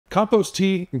Compost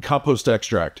tea and compost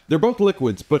extract. They're both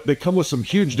liquids, but they come with some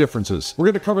huge differences. We're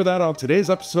going to cover that on today's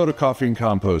episode of Coffee and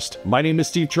Compost. My name is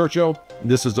Steve Churchill, and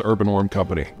this is the Urban Worm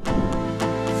Company.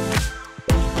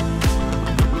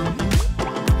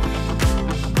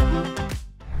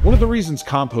 One of the reasons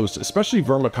compost, especially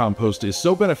vermicompost, is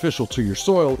so beneficial to your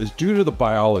soil is due to the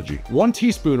biology. 1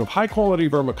 teaspoon of high-quality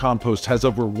vermicompost has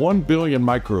over 1 billion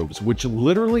microbes, which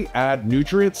literally add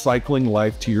nutrient cycling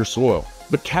life to your soil.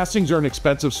 But castings are an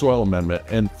expensive soil amendment,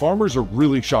 and farmers are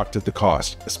really shocked at the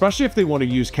cost, especially if they want to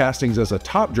use castings as a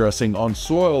top dressing on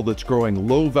soil that's growing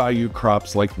low-value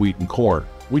crops like wheat and corn.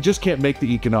 We just can't make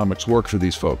the economics work for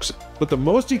these folks. But the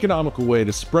most economical way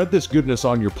to spread this goodness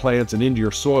on your plants and into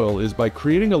your soil is by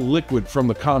creating a liquid from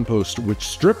the compost which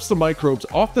strips the microbes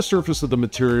off the surface of the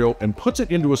material and puts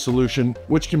it into a solution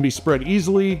which can be spread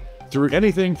easily through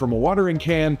anything from a watering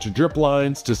can to drip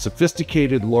lines to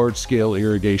sophisticated large-scale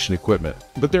irrigation equipment.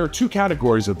 But there are 2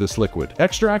 categories of this liquid: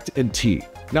 extract and tea.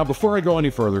 Now, before I go any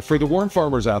further, for the worm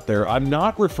farmers out there, I'm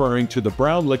not referring to the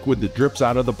brown liquid that drips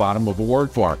out of the bottom of a worm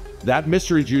farm. That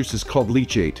mystery juice is called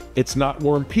leachate. It's not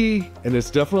worm pee, and it's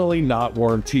definitely not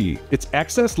worm tea. It's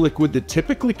excess liquid that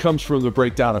typically comes from the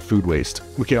breakdown of food waste.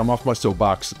 Okay, I'm off my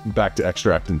soapbox, back to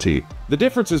extract and tea. The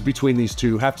differences between these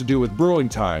two have to do with brewing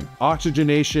time,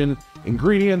 oxygenation,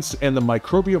 ingredients, and the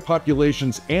microbial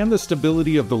populations and the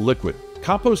stability of the liquid.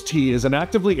 Compost tea is an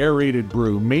actively aerated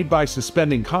brew made by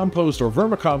suspending compost or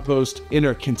vermicompost in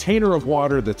a container of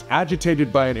water that's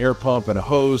agitated by an air pump and a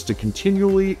hose to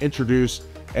continually introduce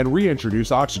and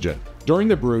reintroduce oxygen. During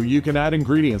the brew, you can add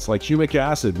ingredients like humic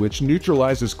acid, which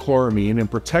neutralizes chloramine and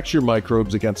protects your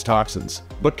microbes against toxins.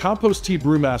 But compost tea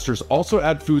brewmasters also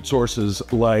add food sources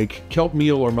like kelp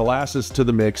meal or molasses to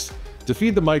the mix to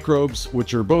feed the microbes,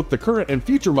 which are both the current and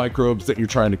future microbes that you're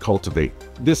trying to cultivate.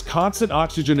 This constant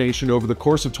oxygenation over the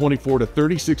course of 24 to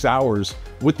 36 hours,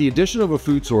 with the addition of a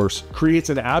food source,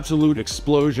 creates an absolute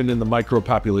explosion in the microbe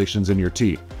populations in your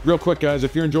tea. Real quick, guys,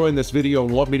 if you're enjoying this video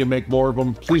and want me to make more of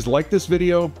them, please like this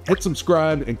video, hit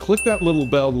subscribe, and click that little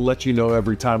bell to let you know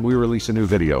every time we release a new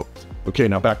video. Okay,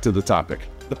 now back to the topic.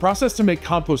 The process to make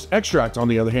compost extract, on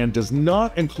the other hand, does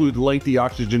not include lengthy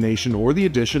oxygenation or the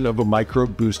addition of a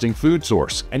microbe-boosting food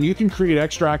source, and you can create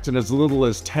extract in as little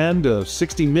as 10 to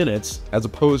 60 minutes as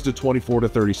opposed to 24 to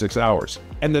 36 hours.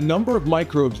 And the number of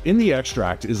microbes in the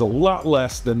extract is a lot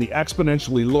less than the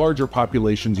exponentially larger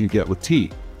populations you get with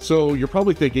tea. So you're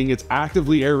probably thinking it's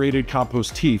actively aerated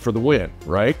compost tea for the win,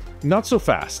 right? Not so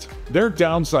fast. There are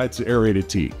downsides to aerated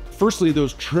tea. Firstly,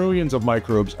 those trillions of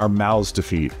microbes are mouths to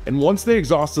feed, and once they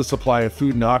exhaust the supply of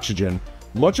food and oxygen,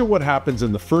 much of what happens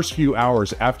in the first few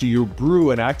hours after you brew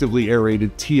an actively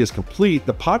aerated tea is complete,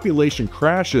 the population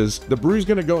crashes, the brew's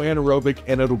going to go anaerobic,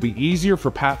 and it'll be easier for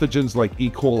pathogens like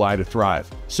E. coli to thrive.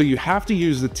 So you have to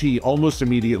use the tea almost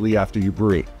immediately after you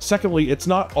brew. Secondly, it's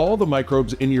not all the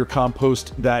microbes in your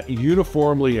compost that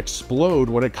uniformly explode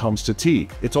when it comes to tea.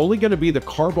 It's only going to be the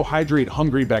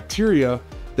carbohydrate-hungry bacteria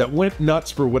that went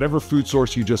nuts for whatever food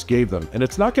source you just gave them. And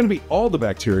it's not going to be all the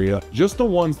bacteria, just the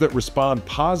ones that respond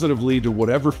positively to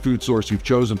whatever food source you've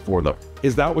chosen for them.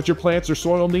 Is that what your plants or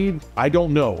soil need? I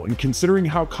don't know. And considering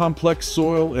how complex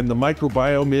soil and the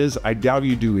microbiome is, I doubt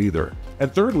you do either.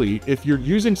 And thirdly, if you're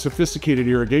using sophisticated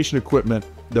irrigation equipment,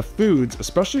 the foods,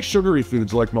 especially sugary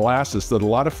foods like molasses that a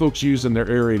lot of folks use in their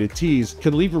aerated teas,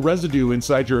 can leave a residue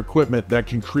inside your equipment that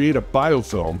can create a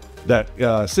biofilm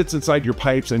that sits inside your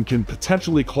pipes and can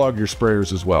potentially clog your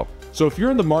sprayers as well. So if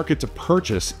you're in the market to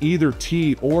purchase either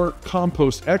tea or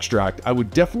compost extract, I would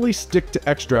definitely stick to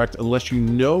extract unless you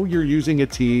know you're using a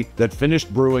tea that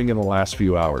finished brewing in the last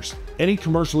few hours. Any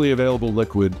commercially available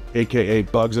liquid, aka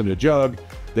bugs in a jug,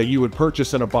 that you would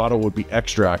purchase in a bottle would be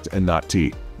extract and not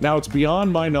tea. Now, it's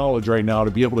beyond my knowledge right now to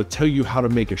be able to tell you how to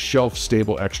make a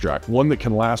shelf-stable extract, one that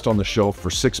can last on the shelf for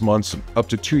 6 months, up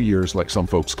to 2 years like some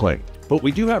folks claim. But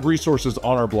we do have resources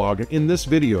on our blog in this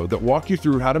video that walk you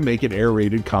through how to make an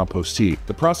aerated compost tea.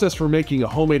 The process for making a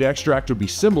homemade extract would be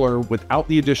similar without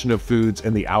the addition of foods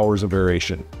and the hours of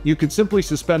aeration. You could simply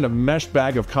suspend a mesh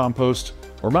bag of compost,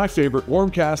 or my favorite, worm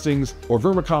castings or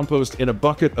vermicompost in a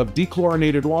bucket of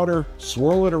dechlorinated water,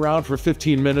 swirl it around for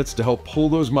 15 minutes to help pull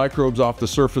those microbes off the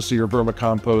surface of your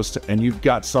vermicompost, and you've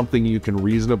got something you can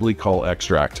reasonably call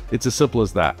extract. It's as simple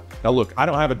as that. Now look, I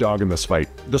don't have a dog in this fight.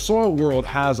 The soil world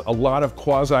has a lot of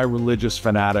quasi-religious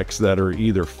fanatics that are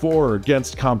either for or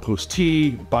against compost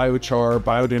tea, biochar,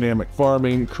 biodynamic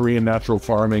farming, Korean natural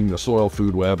farming, the soil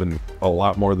food web, and a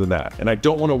lot more than that. And I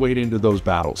don't want to wade into those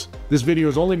battles. This video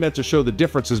is only meant to show the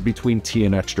differences between tea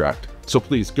and extract. So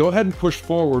please go ahead and push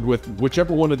forward with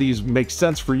whichever one of these makes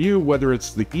sense for you, whether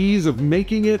it's the ease of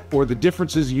making it or the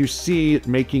differences you see it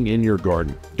making in your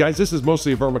garden. Guys, this is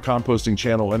mostly a vermicomposting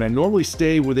channel, and I normally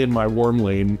stay within my worm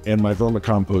lane and my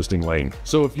vermicomposting lane.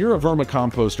 So if you're a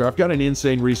vermicomposter, I've got an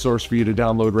insane resource for you to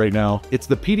download right now. It's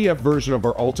the PDF version of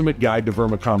our ultimate guide to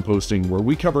vermicomposting, where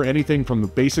we cover anything from the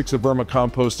basics of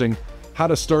vermicomposting, how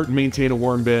to start and maintain a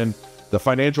worm bin, the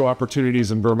financial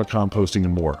opportunities in vermicomposting,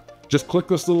 and more. Just click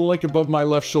this little link above my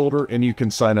left shoulder and you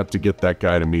can sign up to get that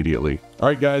guide immediately. All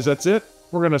right, guys, that's it.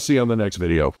 We're going to see you on the next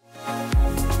video.